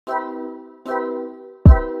What's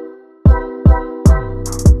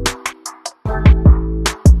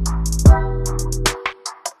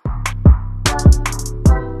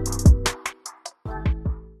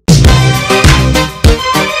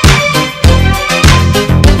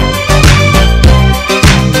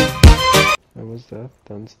that?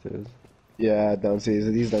 Downstairs. Yeah,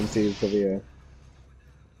 downstairs. He's downstairs over here.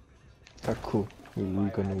 Ah, cool. We're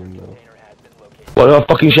gonna win now. What do I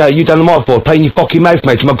fucking shout you down the mic for? Playing your fucking mouth,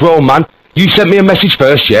 mate. I'm a grown man. You sent me a message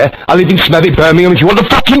first, yeah? I live in Smethwick, Birmingham. If you want the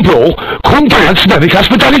fucking brawl, come down, Smethwick, ask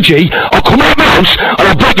for Danny G. I'll come out of my house and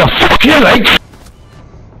I'll break your fucking legs.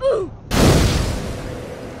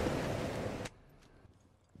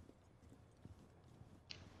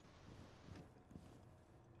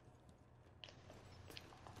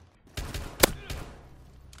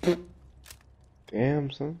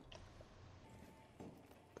 Damn, son.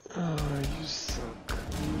 Oh, you suck.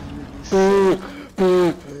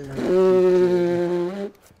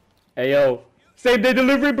 Hey yo, same day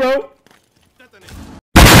delivery, bro.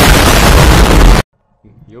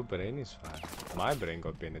 Your brain is fine. My brain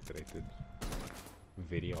got penetrated.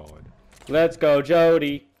 Very hard. Let's go,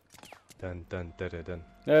 Jody. Dun dun dun dun dun.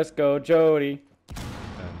 Let's go, Jody. Dun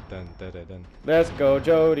dun dun dun dun. Let's go,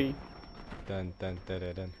 Jody. Dun dun dun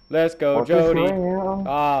dun dun. Let's go, Jody.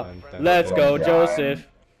 Ah, let's go, Joseph.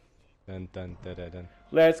 Dun dun dun dun dun.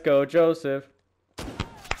 Let's go, Joseph.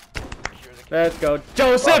 Let's go,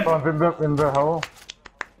 Joseph. In the hole.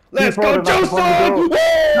 Let's go, Joseph.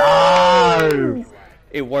 Nice.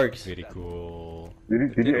 It works. Very cool.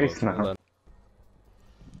 Did you ace now?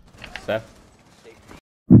 Seth.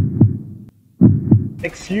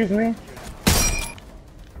 Excuse me?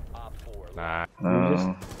 Nah.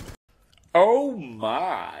 Oh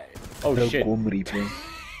my. Oh shit.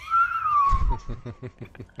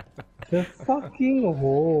 The fucking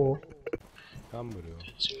hole. Come,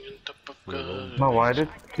 bro. Now why did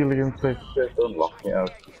Killian say don't lock me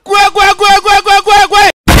out?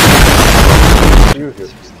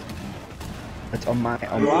 It's on my.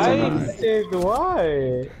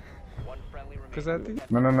 Why? Cause I think.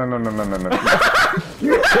 No.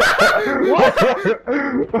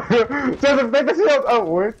 Joseph, take the shield out,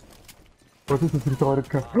 wait. What is this retarded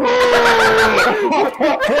car?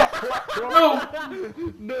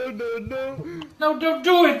 No, don't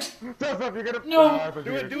do it! Joseph, you're gonna. No.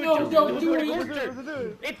 Do it. No, don't do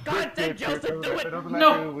it! It's content, Joseph, do it! It doesn't No.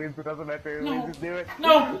 matter who wins, it doesn't matter who No. wins, just do it.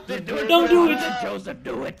 No! Don't do it! Joseph,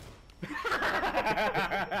 do it!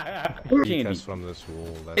 That's from this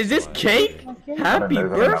wall. That's Is this why. cake? Happy There's enough of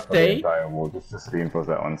the birthday! entire wall, just reinforce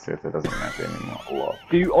that one set, it doesn't matter anymore. A lot.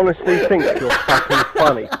 Do you honestly think you're fucking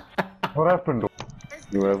funny? What happened?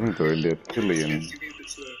 You haven't joined yet, Killian.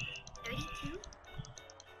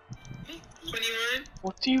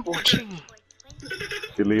 What are you watching?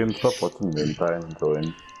 Killian, stop watching the entire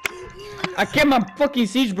join. I kept my fucking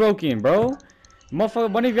siege broken, bro.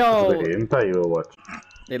 Motherfucker, one of y'all. The entire you will watch.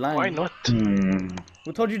 They lying. Why not?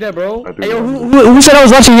 Who told you that, bro? I do Hey, yo, not. who said I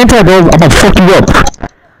was watching hentai, bro? I'm gonna fuck you up.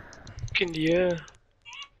 In the air.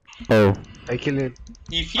 Oh. I kill him.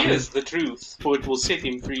 He fears the truth, for it will set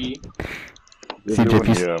him free. CJ,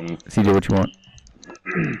 please. CJ, what you want?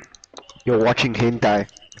 You're watching hentai.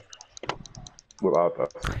 Without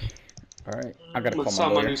us. Alright, I gotta With call my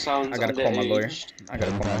someone lawyer. who sounds I gotta call my lawyer. underaged. I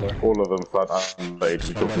gotta call my lawyer. All of them start underage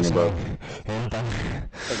and talking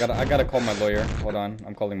about. I gotta call my lawyer. Hold on,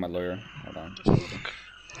 I'm calling my lawyer. Hold on.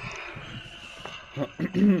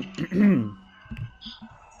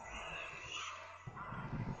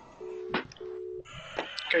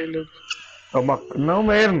 Caleb. Oh my, no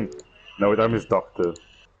man! No, I'm his doctor.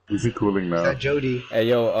 Is he cooling now? Jody. Hey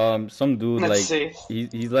yo, some dude Let's like see.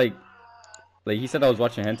 he's like he said I was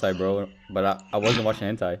watching hentai, bro, but I wasn't watching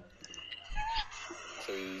hentai.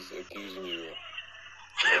 So he's accusing you.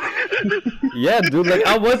 Yeah, dude, like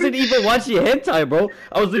I wasn't even watching hentai, bro.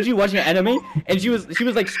 I was literally watching anime, and she was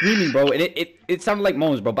like screaming, bro, and it sounded like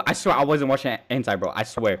moans, bro. But I swear I wasn't watching hentai, bro. I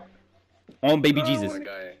swear, on baby Jesus. My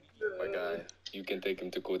guy, you can take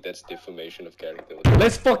him to court. That's defamation of character.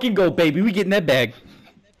 Let's fucking go, baby. We getting that bag.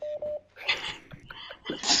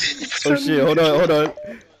 Oh shit! Hold on.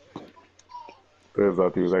 Turns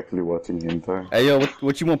out he was actually watching hentai. Hey yo,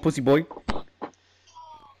 what you want, pussy boy?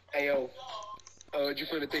 Hey yo, you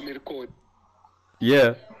gonna take me to court?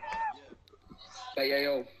 Yeah. Like, yeah,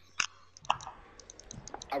 yo.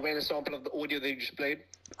 I ran a sample of the audio that you just played,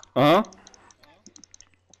 Uh huh.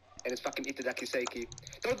 and it's fucking Itadaki Seiki.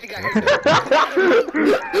 Don't think I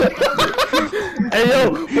Hey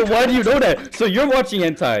yo, but why do you know that? So you're watching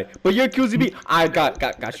hentai, but you're accusing me. I got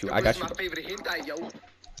you. I got you. my favorite hentai, yo.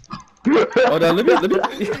 Hold on, let me. You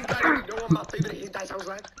know what my favorite hentai sounds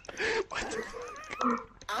like?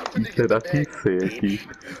 I'm finna get Será the que bag. sei aqui?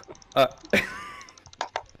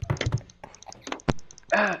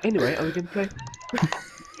 Anyway, are we gonna play?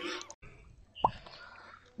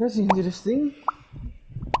 That's interesting.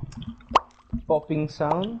 Popping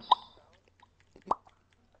sounds.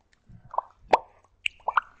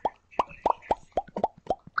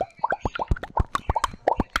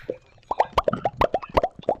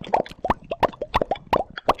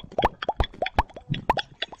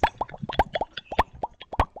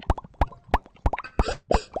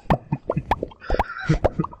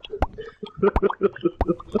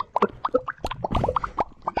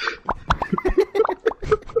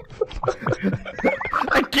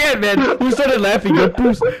 I can't, man. Who started laughing? Yo,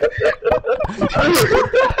 Bruce.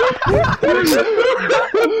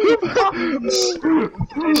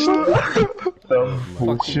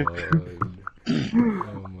 Bullshit.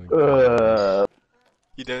 Oh my god.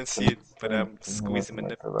 You don't see it, but I'm squeezing my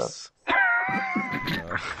nipples.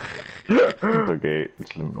 It's okay,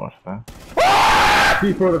 it's a little more.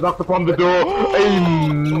 People, the doctor from the door!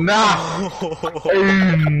 Enough!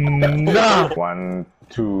 1,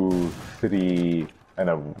 2, 3, and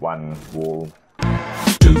a 1 wall. 2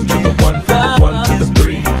 to the 1 to the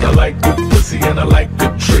 3. I like good pussy and I like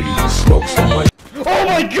good trees. Smoke so much. Oh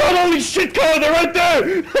my god, holy shit, Kyle, they're right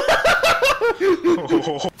there!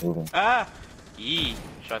 Ah! Yee,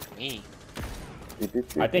 shot me.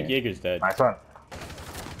 I think Jaeger's dead. Nice one.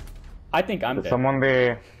 I think I'm There's dead. someone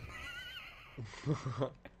there.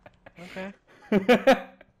 Okay.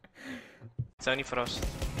 It's only Frost.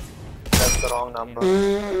 That's the wrong number.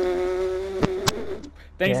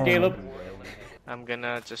 Thanks, Caleb. I'm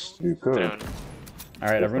gonna just You could. throw.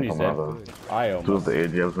 Alright, Aruni's dead. I Two of almost. the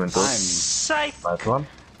AGLs went up. Safe! Nice one.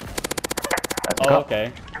 Oh,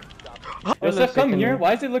 okay. Yo, Steph, come here.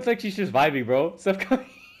 Why does it look like she's just vibing, bro? Steph, come here.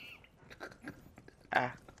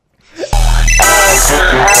 Ah.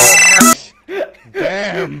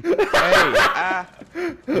 Damn! Hey!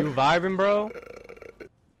 You vibing, bro?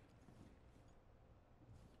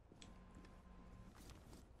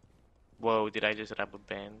 Whoa, did I just rubber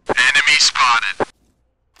band? Enemy spotted.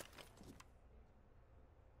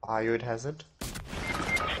 Ayod has it.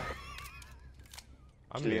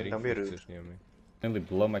 I'm Clear, getting don't be rude. fixes near me. Nearly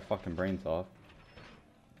blow my fucking brains off.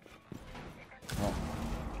 Oh.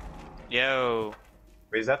 Yo!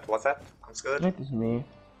 Where's that? What's that? I'm scared. That is me.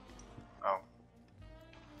 Oh.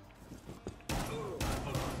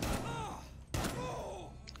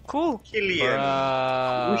 Cool! Killian.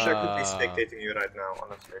 Bruh. Wish I could be spectating you right now,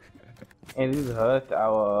 honestly. And this hurt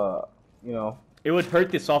our, you know. It would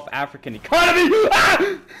hurt the South African economy!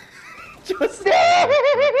 Ah! Just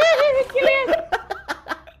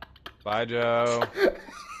Bye, Joe.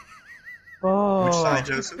 Oh, Which side,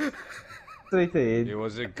 Joseph? straight ahead. He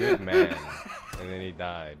was a good man, and then he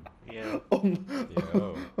died. Yeah.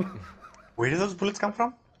 Yo. Where did those bullets come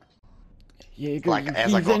from? Jaeger, Like, you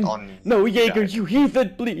as I got heathen. on. No, Jaeger, died. you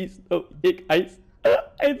heathen, please. No, guys.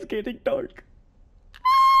 It's getting dark.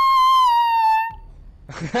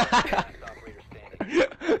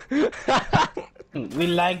 We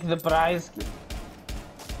like the prize.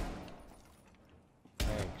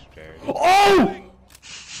 Thanks, Jerry. Oh!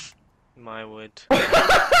 My wood. Get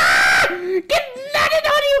nutted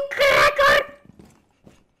on, you cracker!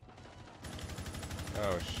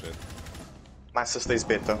 Oh shit. My sister is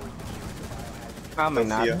better. Oh my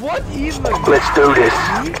god. Yeah. What even? Let's do this.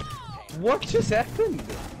 What just happened?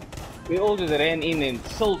 We all just ran in and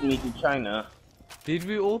sold me to China. Did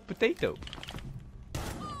we all potato?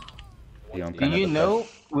 Yeah, I'm Do kind you of know,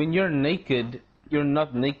 when you're naked, you're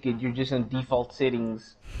not naked, you're just in default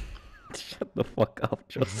settings. Shut the fuck up,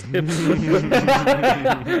 Joseph.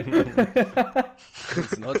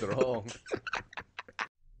 It's not wrong.